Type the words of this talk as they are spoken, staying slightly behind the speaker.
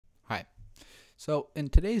So in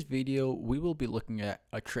today's video, we will be looking at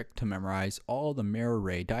a trick to memorize all the mirror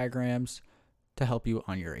ray diagrams to help you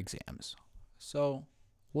on your exams. So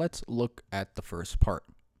let's look at the first part.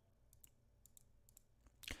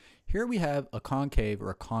 Here we have a concave or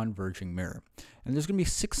a converging mirror, and there's going to be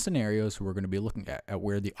 6 scenarios we're going to be looking at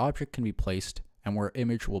where the object can be placed and where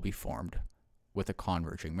image will be formed with a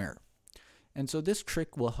converging mirror. And so this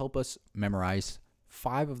trick will help us memorize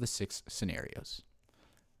 5 of the 6 scenarios.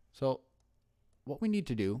 So what we need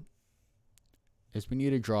to do is we need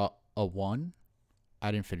to draw a 1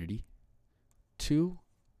 at infinity, 2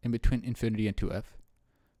 in between infinity and 2f,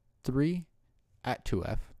 3 at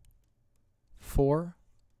 2f, 4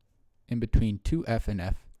 in between 2f and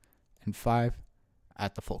f, and 5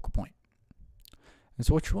 at the focal point. And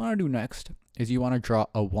so what you want to do next is you want to draw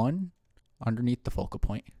a 1 underneath the focal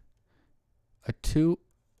point, a 2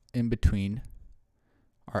 in between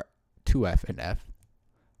our 2f and f,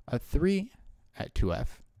 a 3 at 2f,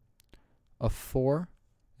 a 4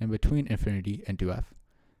 in between infinity and 2f,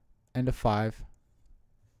 and a 5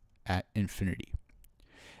 at infinity.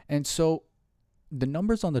 And so the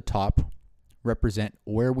numbers on the top represent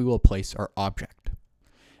where we will place our object,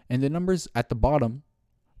 and the numbers at the bottom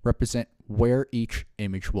represent where each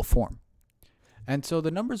image will form. And so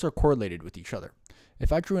the numbers are correlated with each other.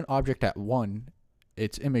 If I drew an object at 1,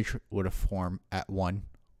 its image would have formed at 1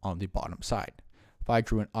 on the bottom side. If I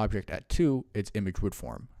drew an object at 2, its image would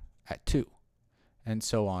form at 2, and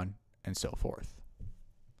so on and so forth.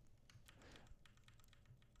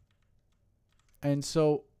 And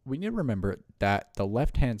so we need to remember that the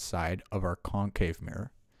left-hand side of our concave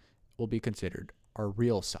mirror will be considered our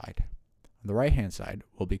real side. The right-hand side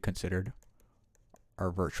will be considered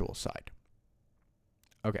our virtual side.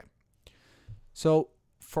 Okay, so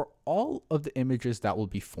for all of the images that will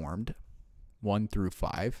be formed, 1 through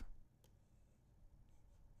 5,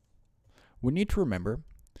 we need to remember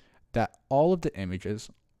that all of the images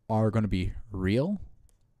are going to be real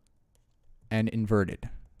and inverted.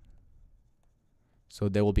 So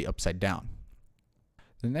they will be upside down.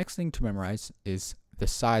 The next thing to memorize is the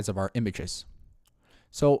size of our images.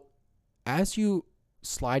 So as you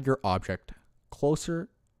slide your object closer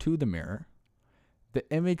to the mirror, the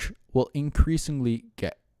image will increasingly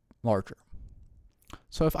get larger.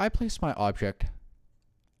 So if I place my object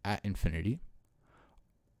at infinity,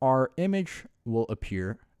 our image will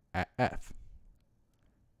appear at f,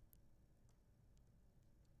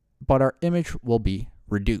 but our image will be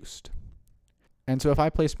reduced. And so if I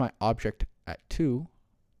place my object at 2,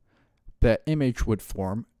 the image would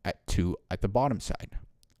form at 2 at the bottom side.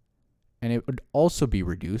 And it would also be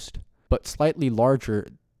reduced, but slightly larger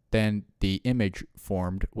than the image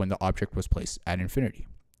formed when the object was placed at infinity.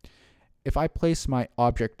 If I place my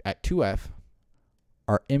object at 2f,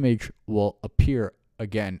 our image will appear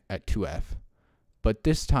again at 2f, but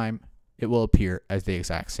this time it will appear as the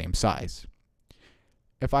exact same size.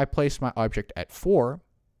 If I place my object at 4,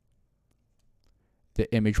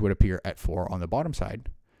 the image would appear at 4 on the bottom side,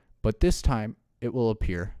 but this time it will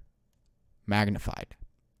appear magnified.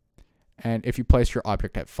 And if you place your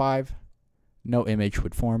object at 5, no image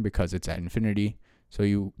would form because it's at infinity,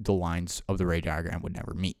 so the lines of the ray diagram would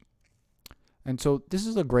never meet. And so this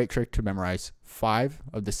is a great trick to memorize 5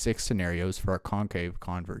 of the 6 scenarios for a concave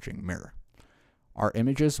converging mirror. Our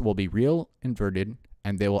images will be real, inverted,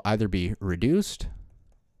 and they will either be reduced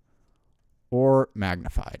or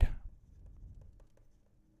magnified.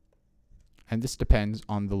 And this depends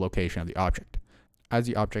on the location of the object. As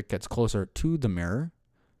the object gets closer to the mirror,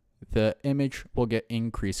 the image will get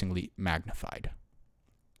increasingly magnified.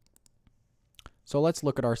 So let's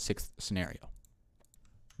look at our 6th scenario.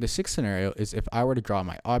 The 6th scenario is if I were to draw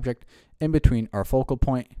my object in between our focal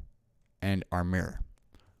point and our mirror.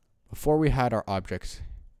 Before we had our objects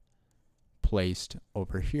placed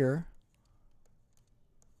over here,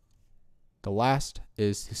 the last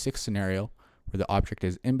is the 6th scenario where the object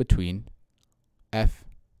is in between f,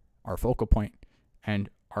 our focal point, and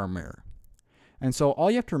our mirror. And so all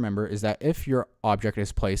you have to remember is that if your object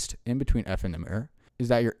is placed in between f and the mirror, is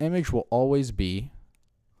that your image will always be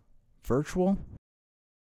virtual,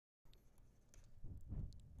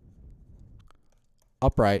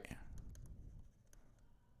 upright,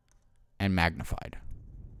 and magnified.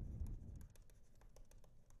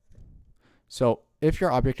 So if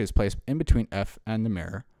your object is placed in between f and the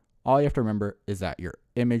mirror, all you have to remember is that your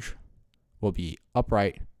image will be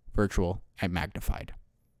upright, virtual, and magnified.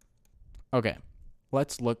 Okay,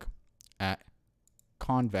 let's look at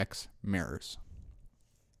convex mirrors.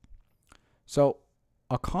 So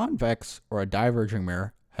a convex or a diverging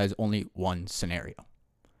mirror has only one scenario.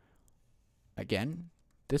 Again,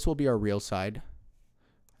 this will be our real side,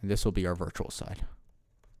 and this will be our virtual side.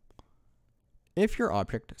 If your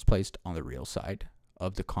object is placed on the real side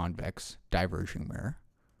of the convex diverging mirror,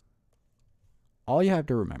 all you have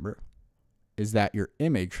to remember is that your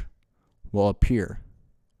image will appear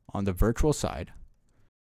on the virtual side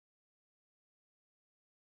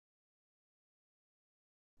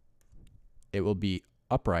it will be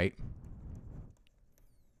upright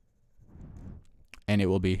and it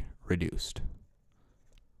will be reduced.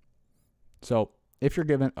 So if you're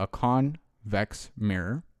given a convex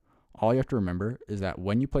mirror, all you have to remember is that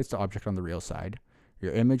when you place the object on the real side,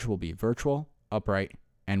 your image will be virtual, upright,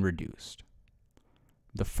 and reduced.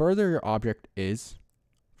 The further your object is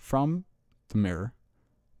from the mirror,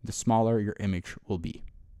 the smaller your image will be.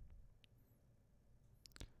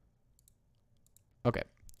 Okay,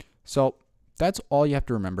 so that's all you have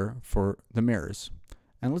to remember for the mirrors.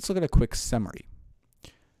 And let's look at a quick summary.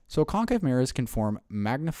 So concave mirrors can form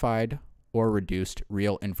magnified or reduced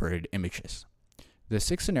real inverted images. The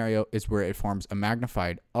sixth scenario is where it forms a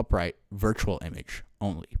magnified, upright, virtual image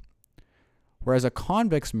only. Whereas a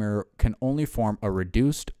convex mirror can only form a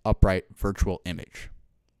reduced, upright, virtual image.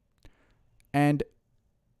 And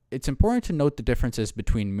it's important to note the differences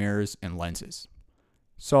between mirrors and lenses.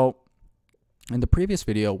 So in the previous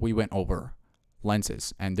video, we went over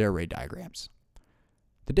lenses and their ray diagrams.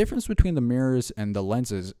 The difference between the mirrors and the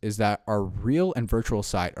lenses is that our real and virtual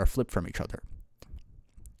side are flipped from each other.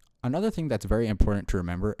 Another thing that's very important to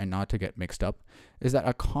remember and not to get mixed up is that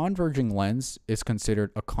a converging lens is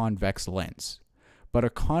considered a convex lens, but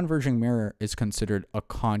a converging mirror is considered a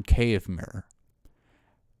concave mirror.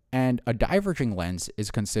 And a diverging lens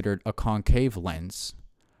is considered a concave lens,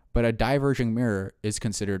 but a diverging mirror is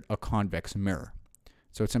considered a convex mirror.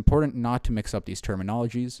 So it's important not to mix up these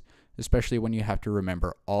terminologies, especially when you have to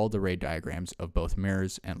remember all the ray diagrams of both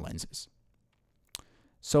mirrors and lenses.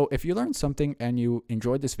 So if you learned something and you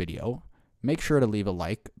enjoyed this video, make sure to leave a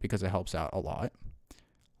like because it helps out a lot.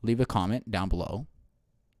 Leave a comment down below.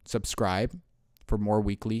 Subscribe for more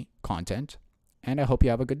weekly content, and I hope you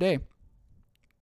have a good day.